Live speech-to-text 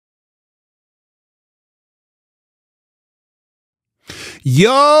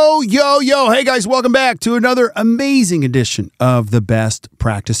Yo, yo, yo. Hey, guys, welcome back to another amazing edition of the Best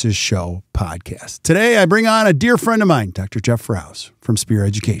Practices Show podcast. Today, I bring on a dear friend of mine, Dr. Jeff Rouse from Spear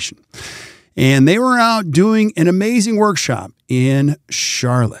Education. And they were out doing an amazing workshop in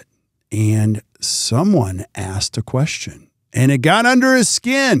Charlotte. And someone asked a question, and it got under his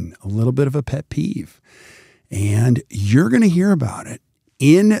skin, a little bit of a pet peeve. And you're going to hear about it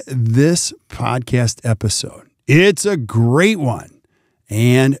in this podcast episode. It's a great one.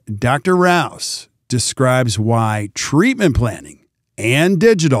 And Dr. Rouse describes why treatment planning and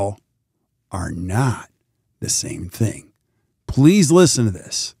digital are not the same thing. Please listen to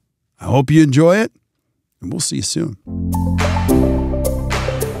this. I hope you enjoy it, and we'll see you soon.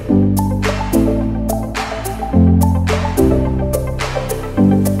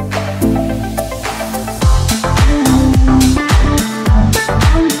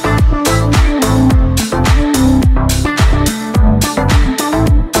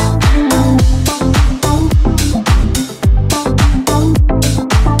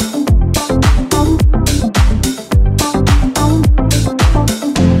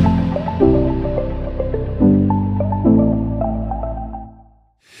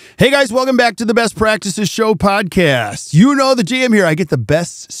 Hey guys, welcome back to the Best Practices Show podcast. You know the jam here. I get the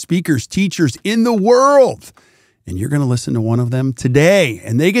best speakers, teachers in the world. And you're going to listen to one of them today.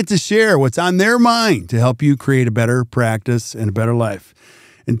 And they get to share what's on their mind to help you create a better practice and a better life.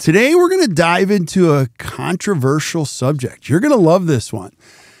 And today we're going to dive into a controversial subject. You're going to love this one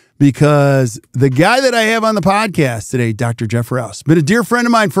because the guy that I have on the podcast today, Dr. Jeff Rouse, been a dear friend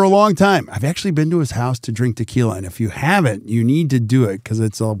of mine for a long time. I've actually been to his house to drink tequila. And if you haven't, you need to do it because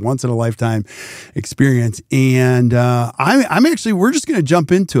it's a once in a lifetime experience. And we're just going to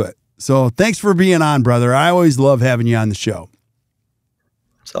jump into it. So thanks for being on, brother. I always love having you on the show.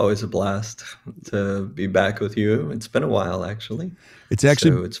 It's always a blast to be back with you. It's been a while, actually. It's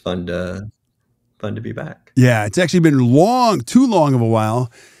actually, so it's fun to be back. Yeah, it's actually been too long of a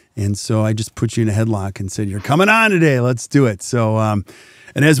while. And so I just put you in a headlock and said, you're coming on today. Let's do it. So, and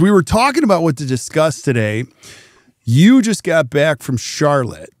as we were talking about what to discuss today, you just got back from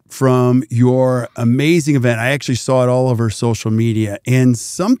Charlotte from your amazing event. I actually saw it all over social media, and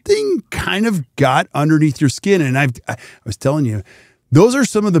something kind of got underneath your skin. And I was telling you, those are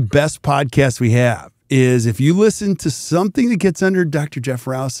some of the best podcasts we have, is if you listen to something that gets under Dr. Jeff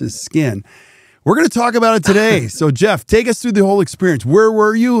Rouse's skin. We're going to talk about it today. So, Jeff, take us through the whole experience. Where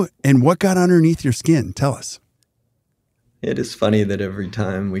were you and what got underneath your skin? Tell us. It is funny that every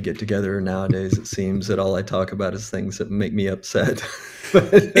time we get together nowadays, it seems that all I talk about is things that make me upset.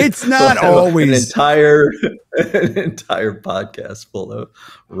 It's not always an entire podcast full of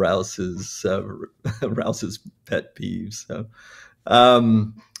Rouse's pet peeves. So,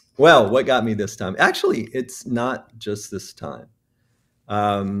 well, what got me this time? Actually, it's not just this time.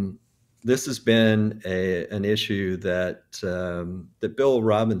 This has been an issue that Bill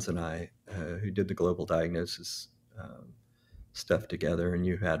Robbins and I, who did the global diagnosis stuff together, and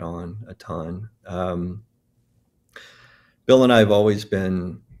you had on a ton. Bill and I have always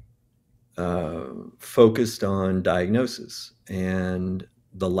been focused on diagnosis and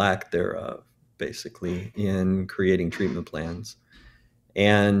the lack thereof, basically, in creating treatment plans.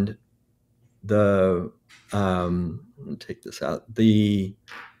 And let me take this out. The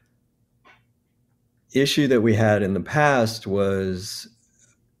issue that we had in the past was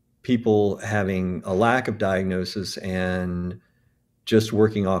people having a lack of diagnosis and just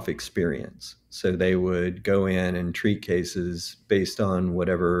working off experience. So they would go in and treat cases based on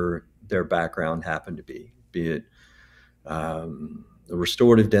whatever their background happened to be it a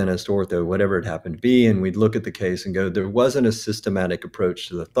restorative dentist, ortho, whatever it happened to be. And we'd look at the case and go, there wasn't a systematic approach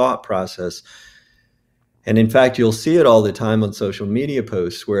to the thought process. And in fact, you'll see it all the time on social media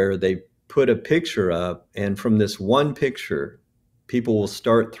posts where they put a picture up, and from this one picture, people will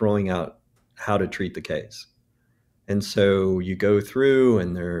start throwing out how to treat the case. And so you go through,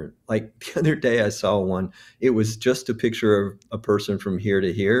 and they're like, the other day I saw one, it was just a picture of a person from here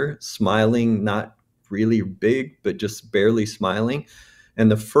to here, smiling, not really big, but just barely smiling. And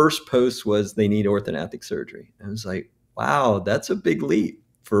the first post was they need orthodontic surgery. And I was like, wow, that's a big leap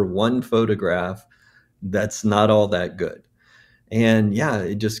for one photograph. That's not all that good. And yeah,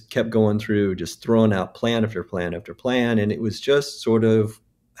 it just kept going through, just throwing out plan after plan after plan. And it was just sort of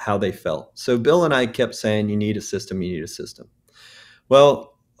how they felt. So Bill and I kept saying, you need a system, you need a system.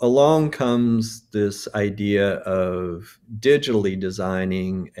 Well, along comes this idea of digitally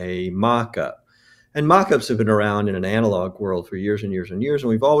designing a mock-up. And mock-ups have been around in an analog world for years and years and years. And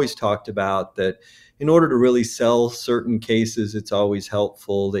we've always talked about that in order to really sell certain cases, it's always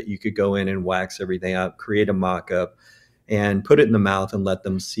helpful that you could go in and wax everything up, create a mock-up, and put it in the mouth and let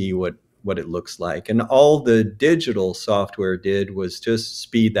them see what it looks like. And all the digital software did was just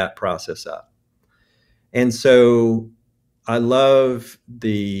speed that process up. And so I love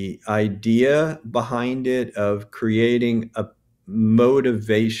the idea behind it of creating a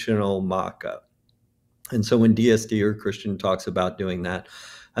motivational mock-up. And so when DSD or Christian talks about doing that,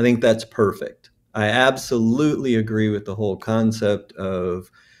 I think that's perfect. I absolutely agree with the whole concept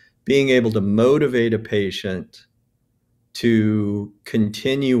of being able to motivate a patient to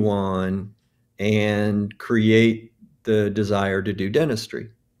continue on and create the desire to do dentistry.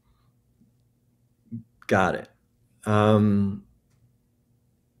 Got it. The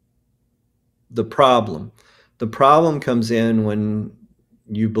problem comes in when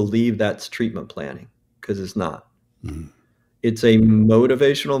you believe that's treatment planning, because it's not. Mm-hmm. It's a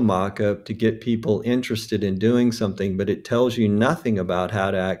motivational mock-up to get people interested in doing something, but it tells you nothing about how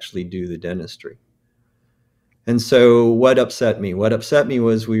to actually do the dentistry. And so what upset me? What upset me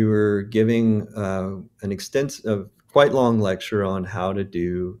was we were giving an extensive, quite long lecture on how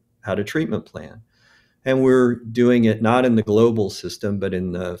to treatment plan. And we're doing it not in the global system, but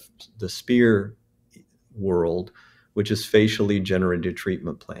in the SPEAR world, which is facially generated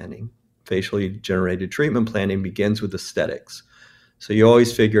treatment planning. Facially generated treatment planning begins with aesthetics. So you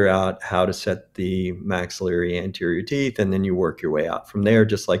always figure out how to set the maxillary anterior teeth, and then you work your way out from there,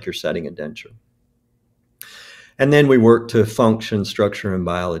 just like you're setting a denture. And then we work to function, structure, and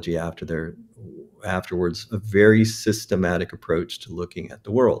biology afterwards, a very systematic approach to looking at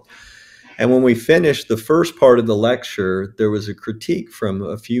the world. And when we finished the first part of the lecture, there was a critique from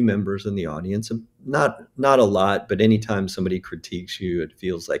a few members in the audience. Not a lot, but anytime somebody critiques you, it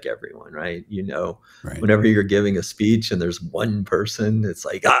feels like everyone, right? Right. Whenever you're giving a speech and there's one person, it's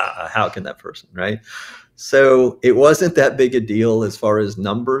like, how can that person, right? So it wasn't that big a deal as far as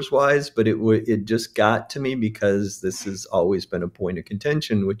numbers wise, but it just got to me because this has always been a point of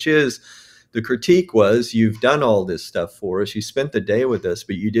contention, which is, the critique was, you've done all this stuff for us. You spent the day with us,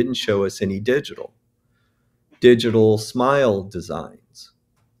 but you didn't show us any digital smile designs.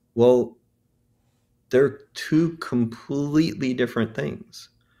 Well, they're two completely different things.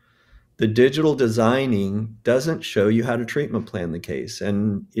 The digital designing doesn't show you how to treatment plan the case.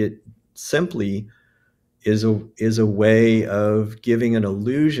 And it simply is a way of giving an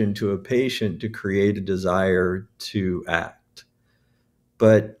illusion to a patient to create a desire to act.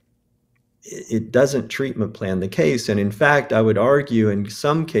 But it doesn't treatment plan the case. And in fact, I would argue in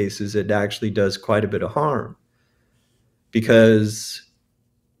some cases, it actually does quite a bit of harm, because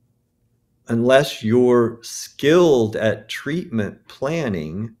unless you're skilled at treatment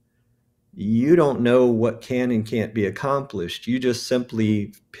planning, you don't know what can and can't be accomplished. You just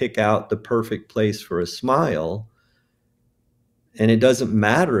simply pick out the perfect place for a smile. And it doesn't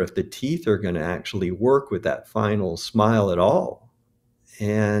matter if the teeth are going to actually work with that final smile at all.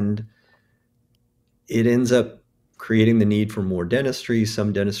 And it ends up creating the need for more dentistry,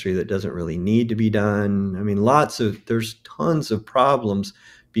 some dentistry that doesn't really need to be done. I mean, there's tons of problems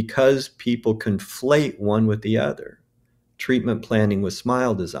because people conflate one with the other, treatment planning with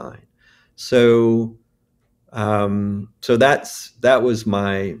smile design. So that was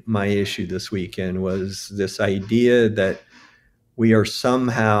my issue this weekend, was this idea that we are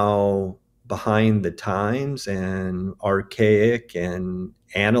somehow behind the times and archaic and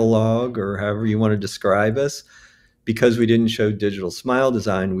analog, or however you want to describe us, because we didn't show digital smile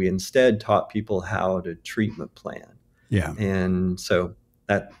design. We instead taught people how to treatment plan. Yeah. And so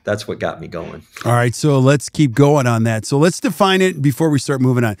that's what got me going. All right. So let's keep going on that. So let's define it before we start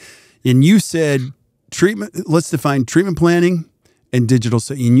moving on. And you said let's define treatment planning and digital.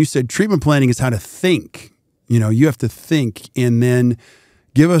 And you said treatment planning is how to think. You have to think, and then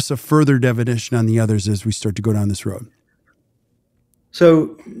give us a further definition on the others as we start to go down this road.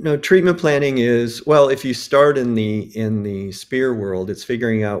 So, treatment planning is, well, if you start in the SPEAR world, it's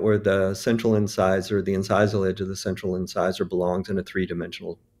figuring out where the central incisor, the incisal edge of the central incisor, belongs in a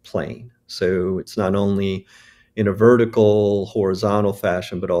three-dimensional plane. So it's not only in a vertical, horizontal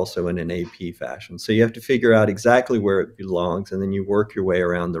fashion, but also in an AP fashion. So you have to figure out exactly where it belongs, and then you work your way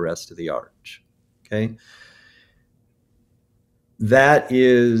around the rest of the arch. Okay? That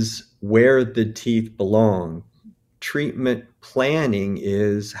is where the teeth belong. Treatment planning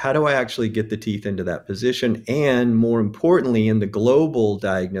is, how do I actually get the teeth into that position? And more importantly, in the global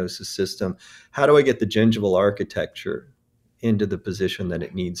diagnosis system, how do I get the gingival architecture into the position that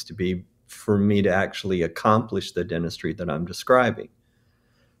it needs to be for me to actually accomplish the dentistry that I'm describing?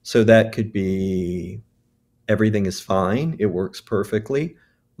 So that could be, everything is fine, it works perfectly,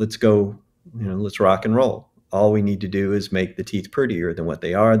 let's go, let's rock and roll. All we need to do is make the teeth prettier than what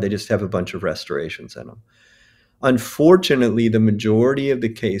they are. They just have a bunch of restorations in them. Unfortunately, the majority of the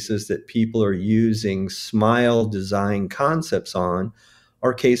cases that people are using smile design concepts on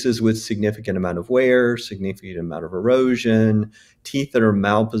are cases with significant amount of wear, significant amount of erosion, teeth that are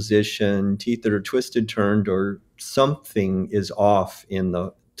malpositioned, teeth that are twisted, turned, or something is off in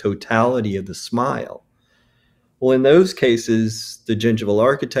the totality of the smile. Well, in those cases, the gingival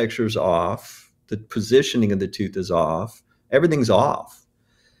architecture is off, the positioning of the tooth is off, everything's off.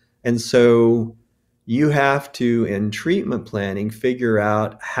 And so you have to, in treatment planning, figure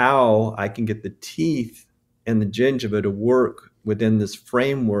out how I can get the teeth and the gingiva to work within this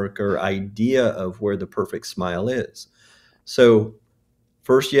framework or idea of where the perfect smile is. So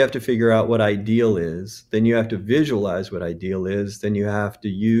first you have to figure out what ideal is, then you have to visualize what ideal is, then you have to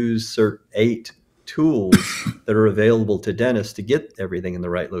use certain 8 tools that are available to dentists to get everything in the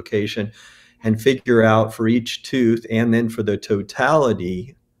right location, and figure out for each tooth and then for the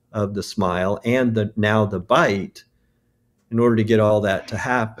totality of the smile and now the bite in order to get all that to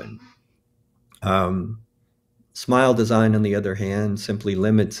happen. Smile design, on the other hand, simply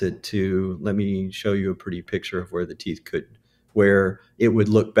limits it to, let me show you a pretty picture of where the teeth where it would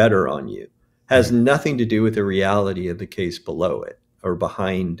look better on you. Has nothing to do with the reality of the case below it or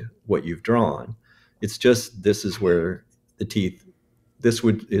behind what you've drawn. It's just, this is where the teeth,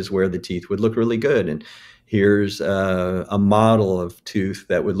 is where the teeth would look really good. And here's a model of tooth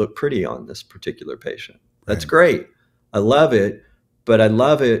that would look pretty on this particular patient. That's great. I love it, but I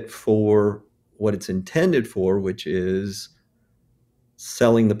love it for what it's intended for, which is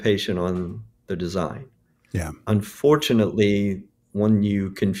selling the patient on the design. Yeah. Unfortunately, when you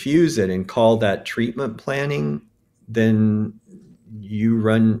confuse it and call that treatment planning, then you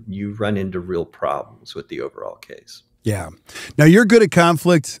run into real problems with the overall case. Yeah. Now you're good at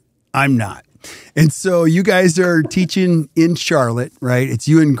conflict. I'm not. And so you guys are teaching in Charlotte, right? It's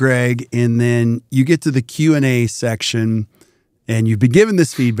you and Greg, and then you get to the Q&A section and you've been given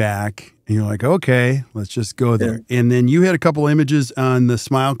this feedback and you're like, okay, let's just go there. Yeah. And then you had a couple images on the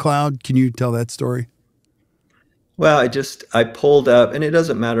Smile Cloud. Can you tell that story? Well, I pulled up, and it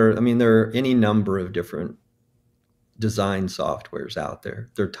doesn't matter. I mean, there are any number of different design softwares out there.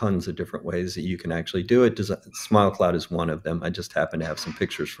 There are tons of different ways that you can actually do it. Smile Cloud is one of them. I just happen to have some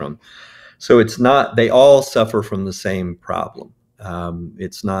pictures from. So it's not, they all suffer from the same problem.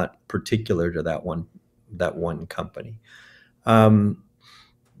 It's not particular to that one company.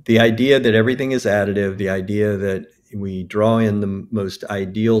 The idea that everything is additive, the idea that we draw in the most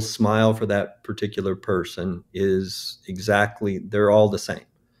ideal smile for that particular person is exactly, they're all the same.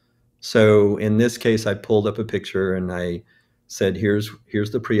 So in this case, I pulled up a picture and I said, here's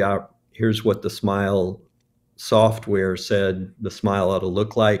the pre-op, here's what the smile software said the smile ought to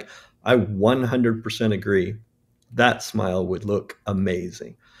look like. I 100% agree. That smile would look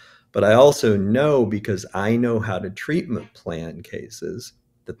amazing. But I also know, because I know how to treatment plan cases,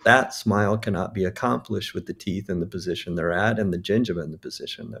 that smile cannot be accomplished with the teeth in the position they're at and the gingiva in the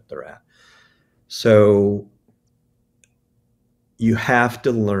position that they're at. So you have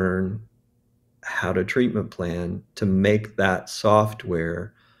to learn how to treatment plan to make that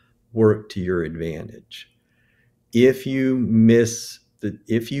software work to your advantage. If you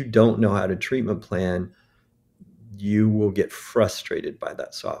don't know how to treatment plan, you will get frustrated by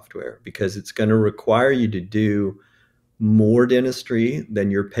that software because it's going to require you to do more dentistry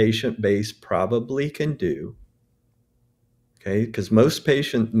than your patient base probably can do. Okay, because most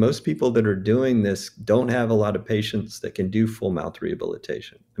people that are doing this don't have a lot of patients that can do full mouth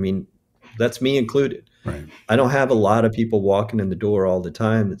rehabilitation. I mean, that's me included. Right. I don't have a lot of people walking in the door all the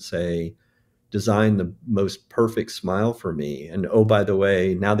time that say, design the most perfect smile for me. And oh, by the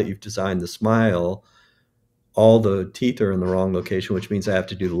way, now that you've designed the smile, all the teeth are in the wrong location, which means I have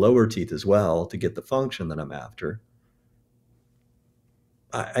to do the lower teeth as well to get the function that I'm after.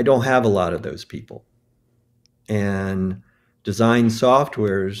 I don't have a lot of those people. And design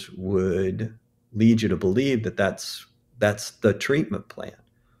softwares would lead you to believe that that's the treatment plan.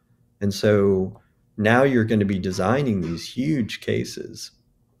 And so now you're going to be designing these huge cases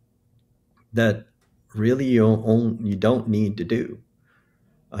that really you don't need to do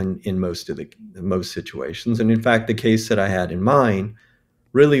in most situations. And in fact, the case that I had in mind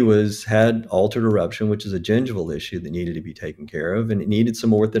really had altered eruption, which is a gingival issue that needed to be taken care of, and it needed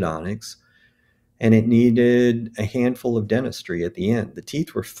some orthodontics, and it needed a handful of dentistry at the end. The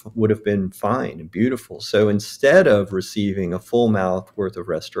teeth would have been fine and beautiful. So instead of receiving a full mouth worth of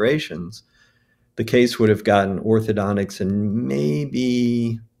restorations, the case would have gotten orthodontics and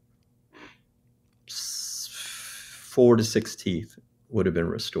maybe 4 to 6 teeth would have been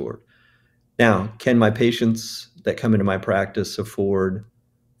restored. Now, can my patients that come into my practice afford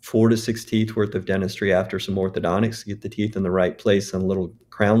 4 to 6 teeth worth of dentistry after some orthodontics to get the teeth in the right place and a little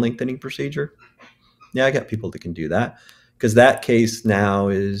crown lengthening procedure. Yeah, I got people that can do that, because that case now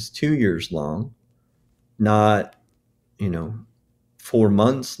is 2 years long, not 4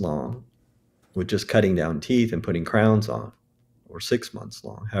 months long with just cutting down teeth and putting crowns on, or 6 months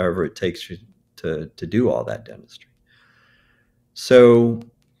long, however it takes you to do all that dentistry. So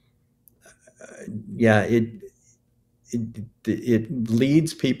yeah, it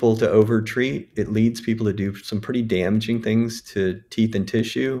leads people to overtreat. It leads people to do some pretty damaging things to teeth and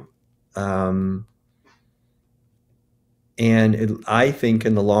tissue. And I think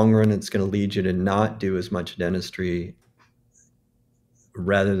in the long run, it's going to lead you to not do as much dentistry,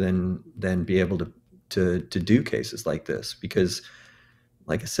 rather than be able to do cases like this. Because,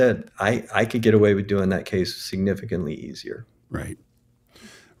 like I said, I could get away with doing that case significantly easier. Right.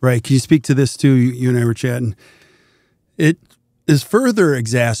 Right. Can you speak to this too? You and I were chatting. It is further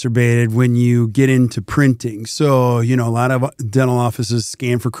exacerbated when you get into printing. So, a lot of dental offices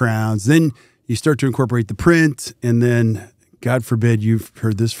scan for crowns. Then you start to incorporate the print, and then, God forbid, you've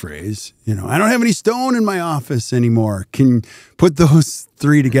heard this phrase, I don't have any stone in my office anymore. Can you put those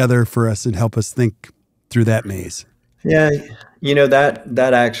three together for us and help us think through that maze? Yeah,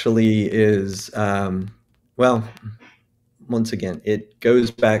 that actually is, well, once again, it goes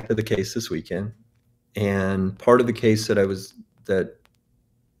back to the case this weekend. And part of the case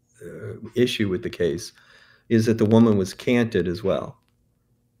issue with the case is that the woman was canted as well.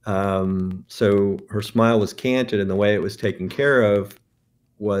 So her smile was canted, and the way it was taken care of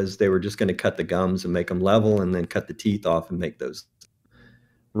was they were just going to cut the gums and make them level, and then cut the teeth off and make those,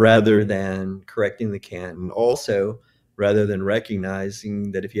 rather than correcting the cant. And also, rather than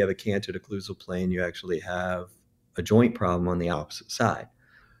recognizing that if you have a canted occlusal plane, you actually have a joint problem on the opposite side.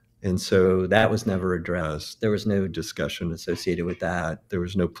 And so that was never addressed. There was no discussion associated with that. There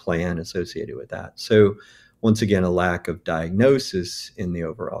was no plan associated with that. So once again, a lack of diagnosis in the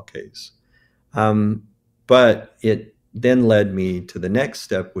overall case. But it then led me to the next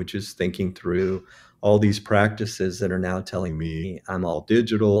step, which is thinking through all these practices that are now telling me I'm all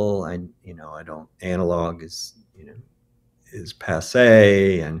digital. I don't, analog is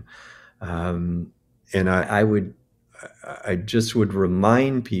passe. And I just would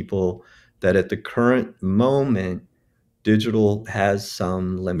remind people that at the current moment, digital has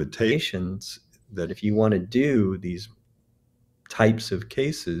some limitations, that if you want to do these types of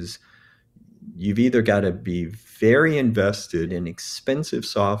cases, you've either got to be very invested in expensive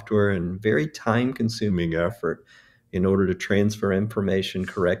software and very time-consuming effort in order to transfer information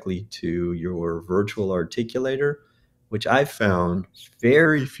correctly to your virtual articulator, which I've found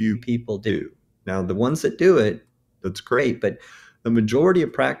very few people do. Now, the ones that do it, that's great, but the majority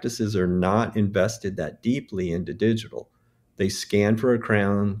of practices are not invested that deeply into digital. They scan for a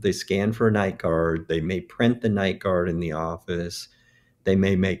crown, they scan for a night guard, they may print the night guard in the office, they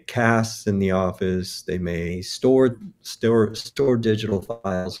may make casts in the office, they may store digital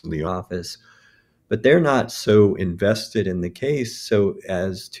files in the office, but they're not so invested in the case so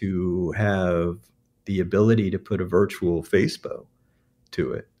as to have the ability to put a virtual face bow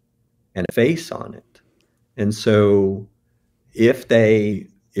to it and a face on it. And so if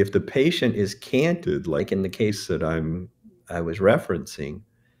the patient is canted, like in the case that I was referencing,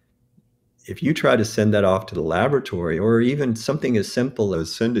 if you try to send that off to the laboratory, or even something as simple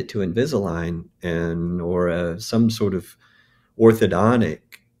as send it to Invisalign or some sort of orthodontic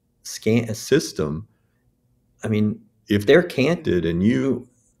scan system, I mean, if they're canted and you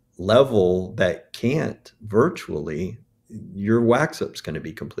level that cant virtually, your wax up's going to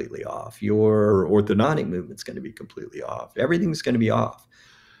be completely off. Your orthodontic movement's going to be completely off. Everything's going to be off.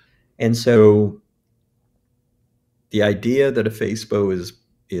 And so the idea that a face bow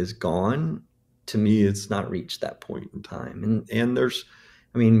is gone, to me, it's not reached that point in time.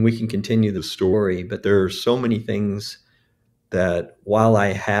 And we can continue the story, but there are so many things that while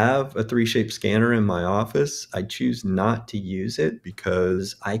I have a 3-shape scanner in my office, I choose not to use it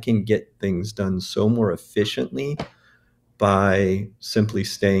because I can get things done so more efficiently by simply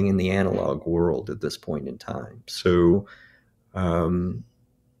staying in the analog world at this point in time. So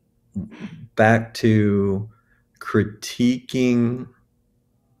back to critiquing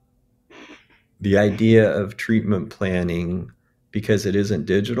the idea of treatment planning because it isn't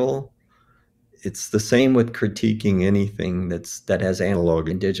digital. It's the same with critiquing anything that has analog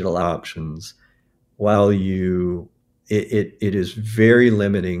and digital options. While it is very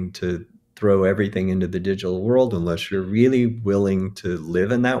limiting to throw everything into the digital world unless you're really willing to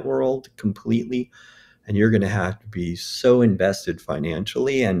live in that world completely, and you're going to have to be so invested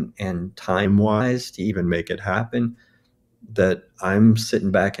financially and time-wise to even make it happen that I'm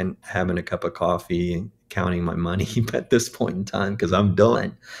sitting back and having a cup of coffee and counting my money at this point in time because I'm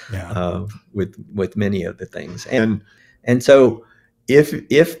done with many of the things. And so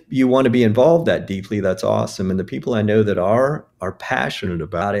if you want to be involved that deeply, that's awesome. And the people I know that are passionate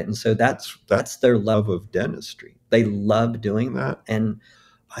about it. And so that's their love of dentistry. They love doing that. And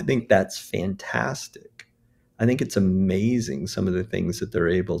I think that's fantastic. I think it's amazing some of the things that they're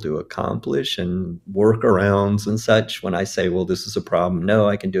able to accomplish and workarounds and such. When I say, well, this is a problem, no,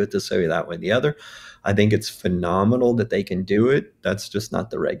 I can do it this way, that way, the other. I think it's phenomenal that they can do it. That's just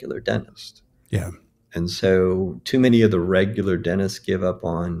not the regular dentist. Yeah. And so too many of the regular dentists give up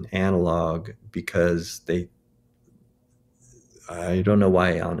on analog because I don't know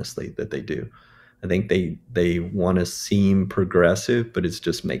why, honestly, that they do. I think they want to seem progressive, but it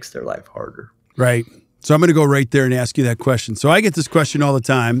just makes their life harder. Right. So I'm going to go right there and ask you that question. So I get this question all the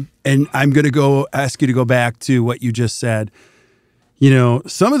time, and I'm going to go ask you to go back to what you just said. You know,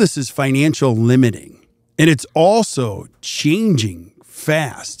 some of this is financial limiting, and it's also changing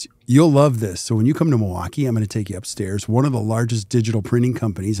fast. You'll love this. So when you come to Milwaukee, I'm going to take you upstairs. One of the largest digital printing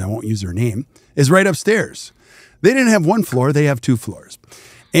companies, I won't use their name, is right upstairs. They didn't have one floor. They have 2 floors.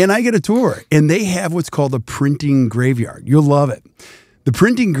 And I get a tour, and they have what's called a printing graveyard. You'll love it. The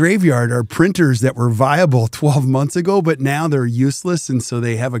printing graveyard are printers that were viable 12 months ago, but now they're useless, and so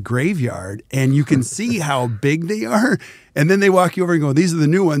they have a graveyard, and you can see how big they are. And then they walk you over and go, these are the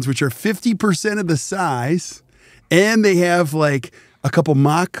new ones, which are 50% of the size, and they have like a couple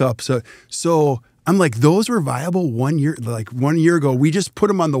mock-ups. So I'm like, those were viable 1 year, like 1 year ago. We just put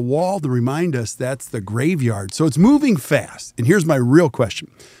them on the wall to remind us that's the graveyard. So it's moving fast. And here's my real question.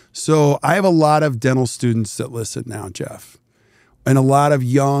 So I have a lot of dental students that listen now, Jeff, and a lot of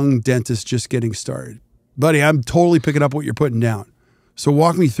young dentists just getting started. Buddy, I'm totally picking up what you're putting down. So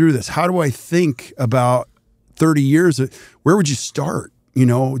walk me through this. How do I think about 30 years? Where would you start? You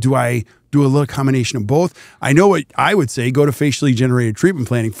know, do I do a little combination of both? I know what I would say, go to facially generated treatment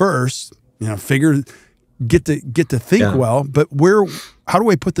planning first, you know, get to think well, but how do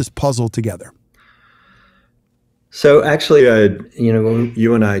I put this puzzle together? So actually, you know,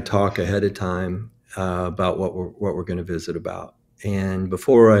 you and I talk ahead of time about what we're going to visit about. And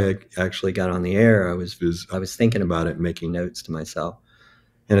before I actually got on the air, I was thinking about it, making notes to myself.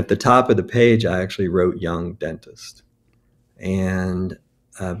 And at the top of the page, I actually wrote young dentist. And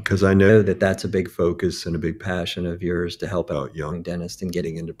because I know that that's a big focus and a big passion of yours to help out young dentists in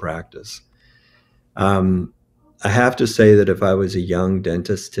getting into practice. I have to say that if I was a young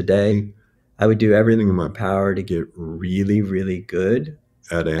dentist today, I would do everything in my power to get really, really good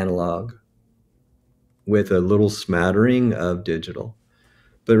at analog with a little smattering of digital.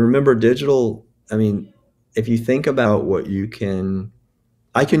 But remember, digital, I mean, if you think about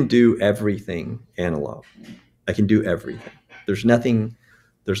I can do everything analog. I can do everything. There's nothing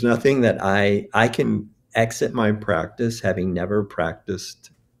that I can exit my practice having never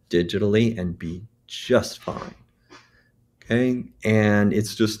practiced digitally and be just fine. Okay. And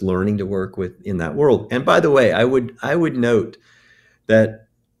it's just learning to work in that world. And by the way, I would note that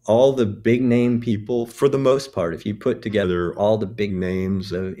all the big name people, for the most part, if you put together all the big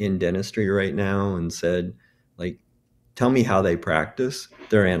names in dentistry right now and said, like, tell me how they practice,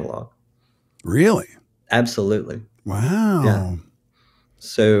 they're analog. Really? Absolutely. Wow. Yeah.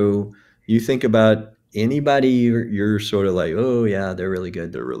 So you think about anybody you're sort of like, oh yeah, they're really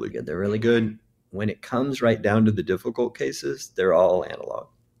good. They're really good. They're really good. When it comes right down to the difficult cases, they're all analog.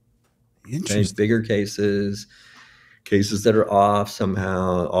 Interesting. Okay? Bigger cases that are off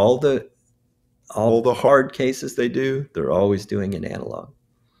somehow, all the hard cases they're always doing in analog.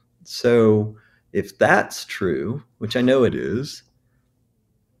 So if that's true, which I know it is,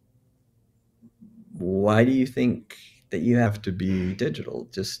 why do you think that you have to be digital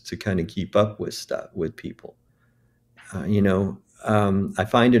just to kind of keep up with people? I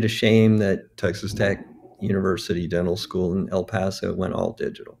find it a shame that Texas Tech University Dental School in El Paso went all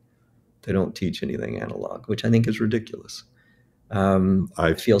digital. They don't teach anything analog, which I think is ridiculous.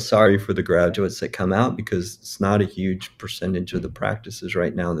 I feel sorry for the graduates that come out because it's not a huge percentage of the practices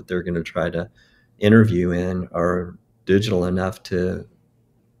right now that they're going to try to interview in are digital enough to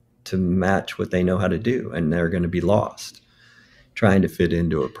match what they know how to do, and they're going to be lost trying to fit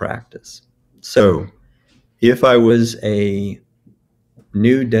into a practice. So if I was a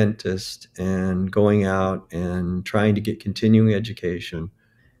new dentist and going out and trying to get continuing education,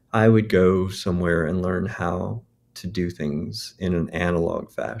 I would go somewhere and learn how to do things in an analog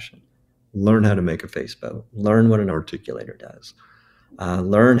fashion. Learn how to make a face bow. Learn what an articulator does.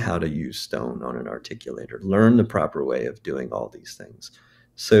 Learn how to use stone on an articulator. Learn the proper way of doing all these things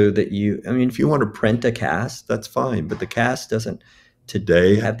so that I mean, if you want to print a cast, that's fine, but the cast doesn't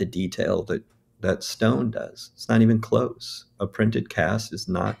today have the detail that stone does. It's not even close. A printed cast is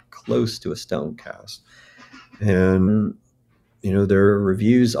not close to a stone cast. And, there are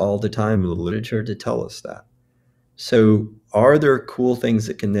reviews all the time in the literature to tell us that. So are there cool things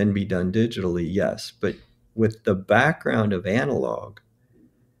that can then be done digitally? Yes. But with the background of analog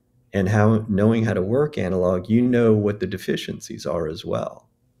and knowing how to work analog, what the deficiencies are as well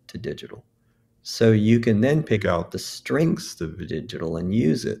to digital. So you can then pick out the strengths of digital and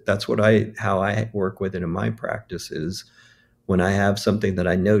use it. That's how I work with it in my practice is when I have something that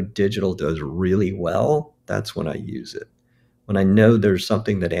I know digital does really well, that's when I use it. When I know there's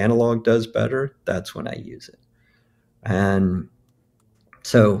something that analog does better, that's when I use it. And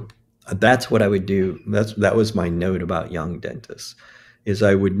so that's what I would do. That was my note about young dentists, is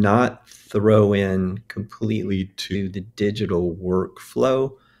I would not throw in completely to the digital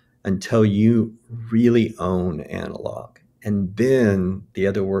workflow until you really own analog. And then the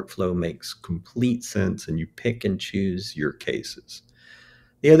other workflow makes complete sense and you pick and choose your cases.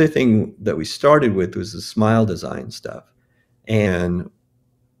 The other thing that we started with was the smile design stuff. And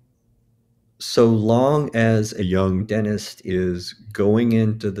so long as a young dentist is going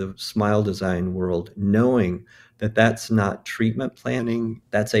into the smile design world knowing that that's not treatment planning,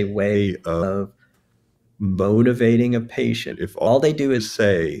 that's a way of motivating a patient. If all they do is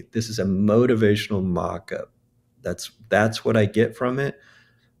say, this is a motivational mock-up, that's what I get from it,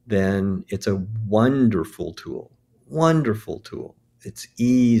 then it's a wonderful tool. Wonderful tool. It's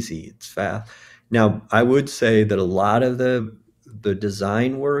easy, it's fast. Now, I would say that a lot of the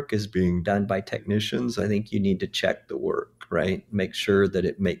design work is being done by technicians. I think you need to check the work, right? Make sure that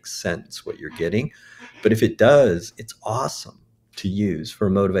it makes sense what you're getting. But if it does, it's awesome to use for a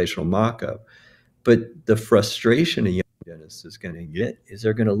motivational mock-up. But the frustration a young dentist is going to get is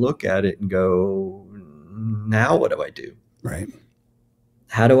they're going to look at it and go, now what do I do? Right.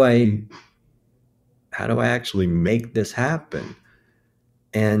 How do I actually make this happen?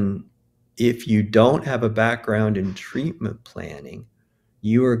 And if you don't have a background in treatment planning,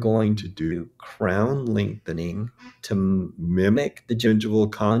 you are going to do crown lengthening to mimic the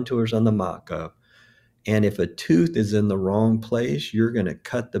gingival contours on the mock-up. And if a tooth is in the wrong place, you're going to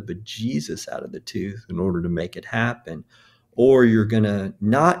cut the bejesus out of the tooth in order to make it happen. Or you're going to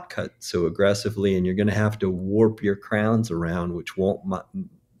not cut so aggressively and you're going to have to warp your crowns around, which won't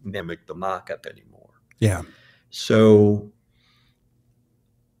mimic the mock-up anymore. Yeah. So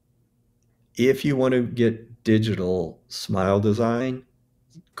if you want to get digital smile design,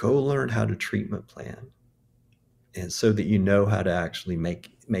 go learn how to treatment plan. And so that you know how to actually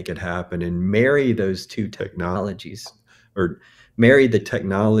make it happen and marry those two technologies, or marry the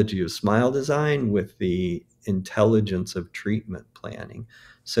technology of smile design with the intelligence of treatment planning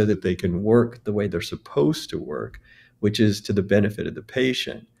so that they can work the way they're supposed to work, which is to the benefit of the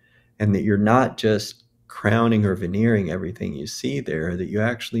patient. And that you're not just crowning or veneering everything you see there, that you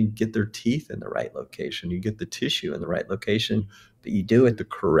actually get their teeth in the right location, you get the tissue in the right location, but you do it the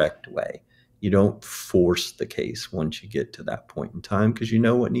correct way. You don't force the case once you get to that point in time because you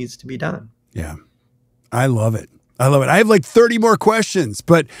know what needs to be done. Yeah. I love it. I love it. I have like 30 more questions,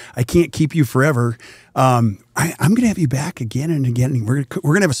 but I can't keep you forever. I'm going to have you back again and again. We're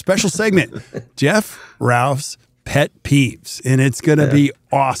going to have a special segment, Jeff Rouse Pet Peeves, and it's going to be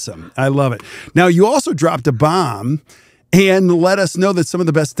awesome. I love it. Now, you also dropped a bomb and let us know that some of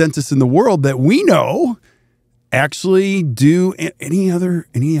the best dentists in the world that we know actually do. Any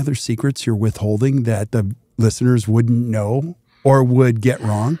other secrets you're withholding that the listeners wouldn't know or would get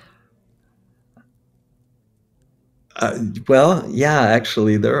wrong? Well, yeah,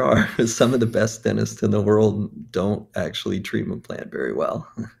 actually, there are some of the best dentists in the world don't actually treatment plan very well.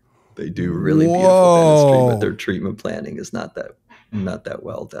 They do really beautiful dentistry, but their treatment planning is not that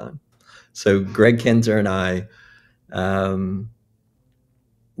well done. So Greg Kinzer and I,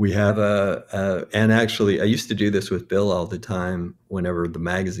 we have and actually I used to do this with Bill all the time whenever the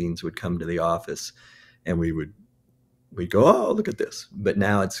magazines would come to the office and we'd go, oh, look at this. But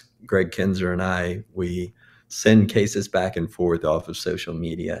now it's Greg Kinzer and I, we send cases back and forth off of social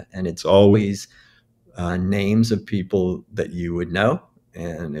media, and it's always names of people that you would know.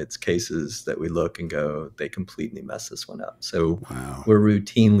 And it's cases that we look and go, they completely mess this one up. So We're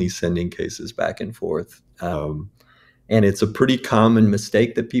routinely sending cases back and forth. And it's a pretty common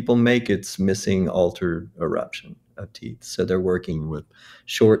mistake that people make. It's missing altered eruption of teeth. So they're working with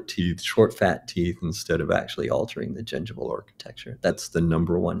short teeth, short fat teeth, instead of actually altering the gingival architecture. That's the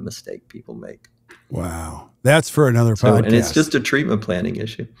number one mistake people make. Wow. That's for another podcast. And it's just a treatment planning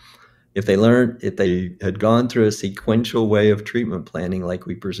issue. If they had gone through a sequential way of treatment planning like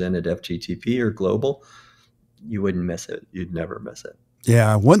we presented FGTP or global, you wouldn't miss it. You'd never miss it.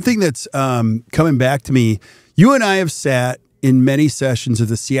 Yeah. One thing that's coming back to me, you and I have sat in many sessions of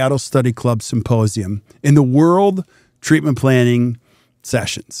the Seattle Study Club Symposium in the World Treatment Planning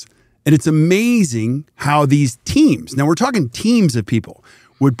sessions. And it's amazing how these teams, now we're talking teams of people,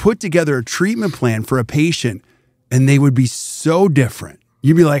 would put together a treatment plan for a patient, and they would be so different.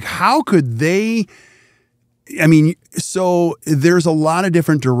 You'd be like, how could they? I mean, so there's a lot of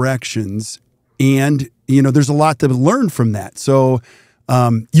different directions, and, there's a lot to learn from that. So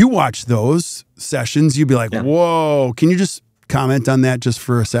you watch those sessions, you'd be like, whoa, can you just comment on that just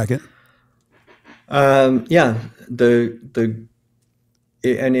for a second? Yeah,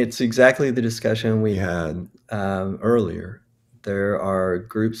 and it's exactly the discussion we had earlier. There are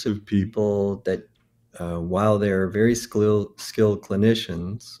groups of people that, while they're very skilled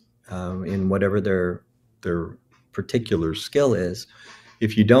clinicians in whatever their particular skill is,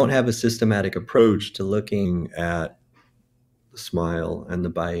 if you don't have a systematic approach to looking at the smile and the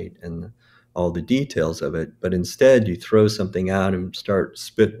bite and all the details of it, but instead you throw something out and start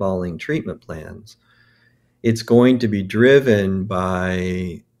spitballing treatment plans, it's going to be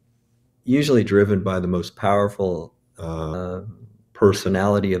usually driven by the most powerful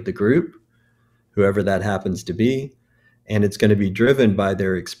personality of the group, whoever that happens to be. And it's going to be driven by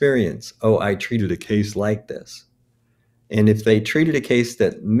their experience. Oh, I treated a case like this. And if they treated a case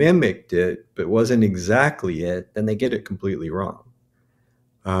that mimicked it, but wasn't exactly it, then they get it completely wrong.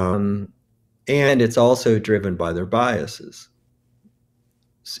 And it's also driven by their biases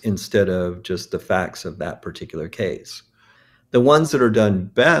instead of just the facts of that particular case. The ones that are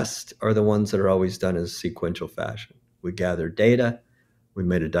done best are the ones that are always done in a sequential fashion. We gathered data, we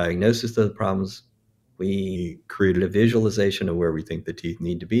made a diagnosis of the problems, we created a visualization of where we think the teeth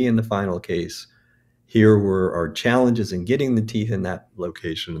need to be in the final case. Here were our challenges in getting the teeth in that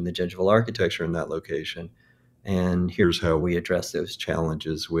location and the gingival architecture in that location. And here's how we address those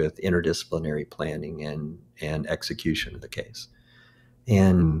challenges with interdisciplinary planning and execution of the case.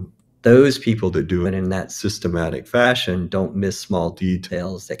 And those people that do it in that systematic fashion don't miss small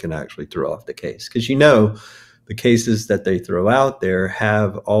details that can actually throw off the case. Because the cases that they throw out there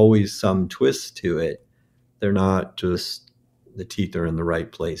have always some twist to it. They're not just the teeth are in the right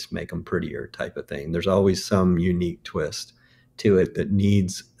place, make them prettier type of thing. There's always some unique twist to it that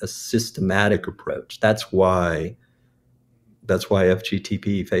needs a systematic approach. That's why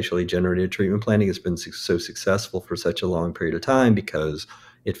FGTP, facially generated treatment planning, has been so successful for such a long period of time, because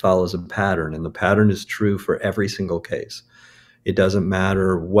it follows a pattern, and the pattern is true for every single case. It doesn't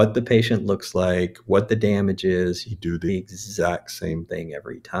matter what the patient looks like, what the damage is, you do the exact same thing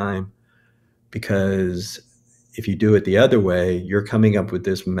every time. Because if you do it the other way, you're coming up with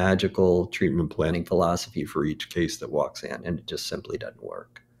this magical treatment planning philosophy for each case that walks in, and it just simply doesn't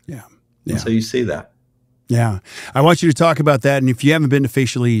work. Yeah. And so you see that. Yeah. I want you to talk about that. And if you haven't been to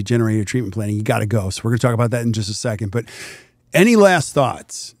facially generated treatment planning, you got to go. So we're going to talk about that in just a second. But any last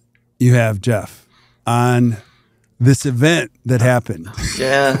thoughts you have, Jeff, on this event that happened?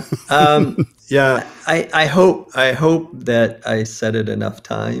 Yeah. Yeah. I hope that I said it enough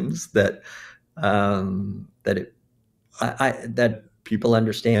times that that people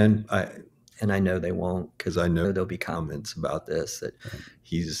understand. And I know they won't, because I know there'll be comments about this that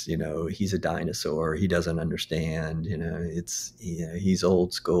he's a dinosaur. He doesn't understand. He's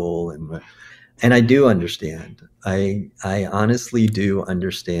old school, and I do understand. I honestly do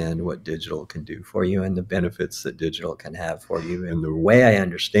understand what digital can do for you and the benefits that digital can have for you. And the way I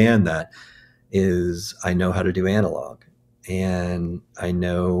understand that is I know how to do analog, and I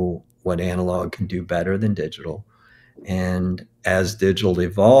know what analog can do better than digital. And as digital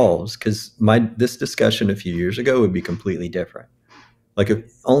evolves, because this discussion a few years ago would be completely different. Like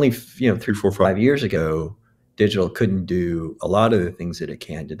if only 3, 4, 5 years ago, digital couldn't do a lot of the things that it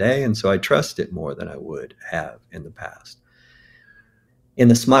can today, and so I trust it more than I would have in the past. In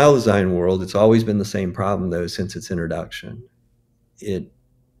the smile design world, it's always been the same problem, though, since its introduction.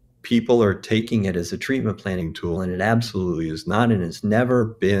 People are taking it as a treatment planning tool, and it absolutely is not, and it's never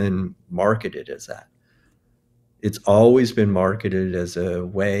been marketed as that. It's always been marketed as a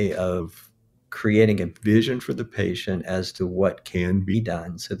way of creating a vision for the patient as to what can be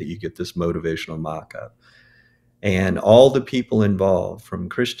done so that you get this motivational mock-up. And all the people involved, from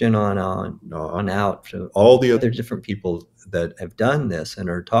Christian on out to all the other different people that have done this and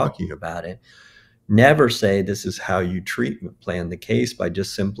are talking about it, never say this is how you treatment plan the case by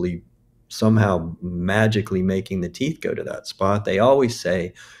just simply somehow magically making the teeth go to that spot. They always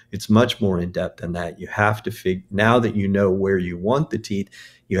say it's much more in depth than that. You have to now that you know where you want the teeth,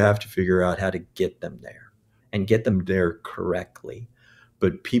 you have to figure out how to get them there and get them there correctly.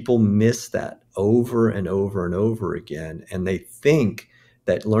 But people miss that over and over and over again. And they think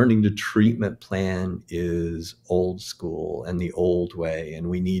that learning the treatment plan is old school and the old way, and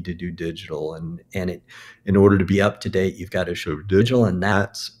we need to do digital. And in order to be up to date, you've got to show digital, and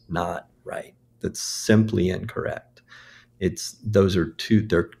that's not right. That's simply incorrect.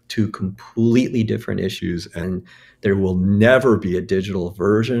 They're two completely different issues, and there will never be a digital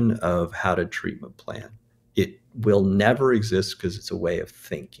version of how to treatment plan. It will never exist because it's a way of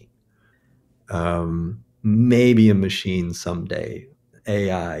thinking. Maybe a machine someday,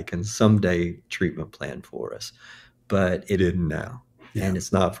 AI can someday treatment plan for us, but it isn't now. Yeah. And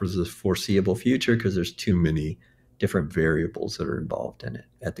it's not for the foreseeable future because there's too many different variables that are involved in it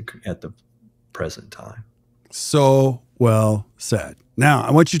at the present time. So well said. Now, I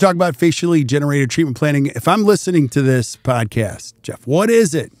want you to talk about facially generated treatment planning. If I'm listening to this podcast, Jeff, what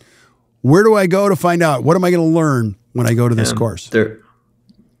is it? Where do I go to find out? What am I going to learn when I go to this course?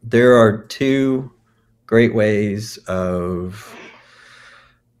 There are two great ways of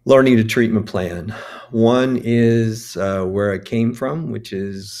learning to treatment plan. One is where I came from, which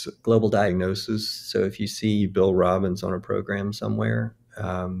is global diagnosis. So if you see Bill Robbins on a program somewhere,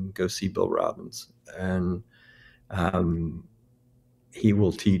 go see Bill Robbins. And he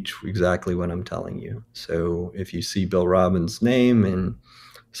will teach exactly what I'm telling you. So if you see Bill Robbins' name in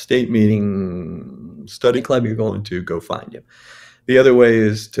state meeting, study club you're going to, go find him. The other way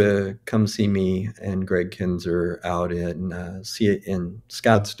is to come see me and Greg Kinzer out in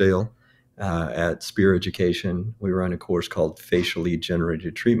Scottsdale at Spear Education. We run a course called Facially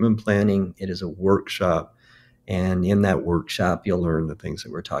Generated Treatment Planning. It is a workshop. And in that workshop, you'll learn the things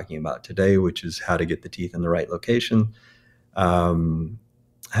that we're talking about today, which is how to get the teeth in the right location, how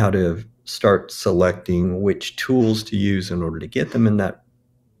to start selecting which tools to use in order to get them in that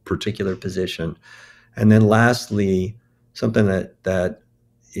particular position. And then lastly, something that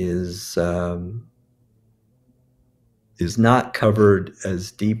is not covered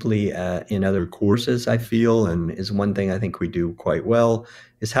as deeply in other courses, I feel, and is one thing I think we do quite well,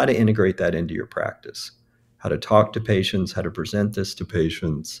 is how to integrate that into your practice, how to talk to patients, how to present this to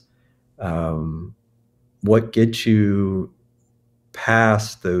patients, what gets you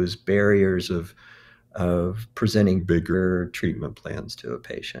past those barriers of presenting bigger treatment plans to a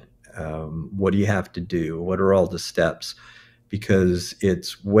patient. What do you have to do? What are all the steps? Because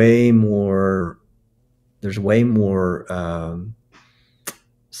it's way more, there's way more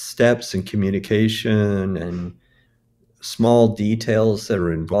steps and communication and small details that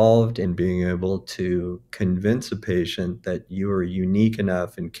are involved in being able to convince a patient that you are unique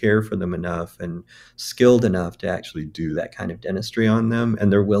enough and care for them enough and skilled enough to actually do that kind of dentistry on them,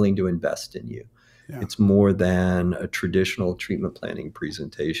 and they're willing to invest in you. Yeah. It's more than a traditional treatment planning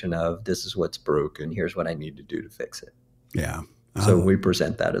presentation of this is what's broken, here's what I need to do to fix it. Yeah. So we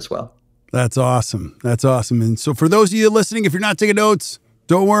present that as well. That's awesome. That's awesome. And so for those of you listening, if you're not taking notes,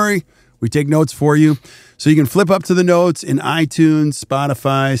 don't worry. We take notes for you. So you can flip up to the notes in iTunes,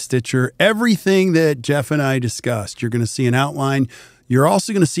 Spotify, Stitcher, everything that Jeff and I discussed. You're going to see an outline. You're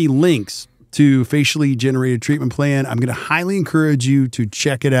also going to see links to Facially Generated Treatment Plan. I'm going to highly encourage you to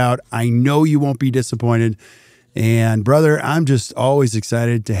check it out. I know you won't be disappointed. And brother, I'm just always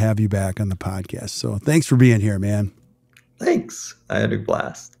excited to have you back on the podcast. So thanks for being here, man. Thanks. I had a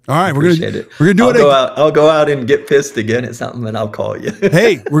blast. All right, we're gonna do it. I'll go out and get pissed again at something, and I'll call you.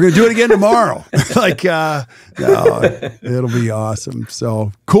 Hey, we're gonna do it again tomorrow. No, it'll be awesome.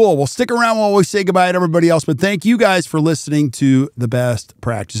 So cool. Well, stick around while we say goodbye to everybody else. But thank you guys for listening to the Best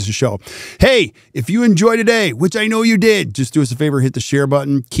Practices Show. Hey, if you enjoyed today, which I know you did, just do us a favor, hit the share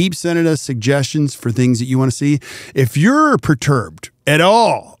button. Keep sending us suggestions for things that you want to see. If you're perturbed at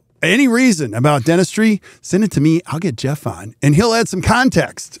all, any reason about dentistry, send it to me. I'll get Jeff on, and he'll add some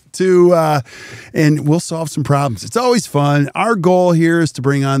context to, and we'll solve some problems. It's always fun. Our goal here is to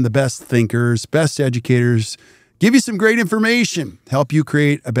bring on the best thinkers, best educators, give you some great information, help you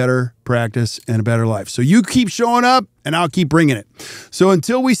create a better practice and a better life. So you keep showing up, and I'll keep bringing it. So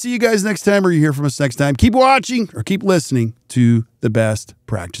until we see you guys next time, or you hear from us next time, keep watching or keep listening to the Best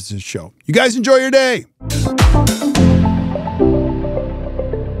Practices Show. You guys enjoy your day.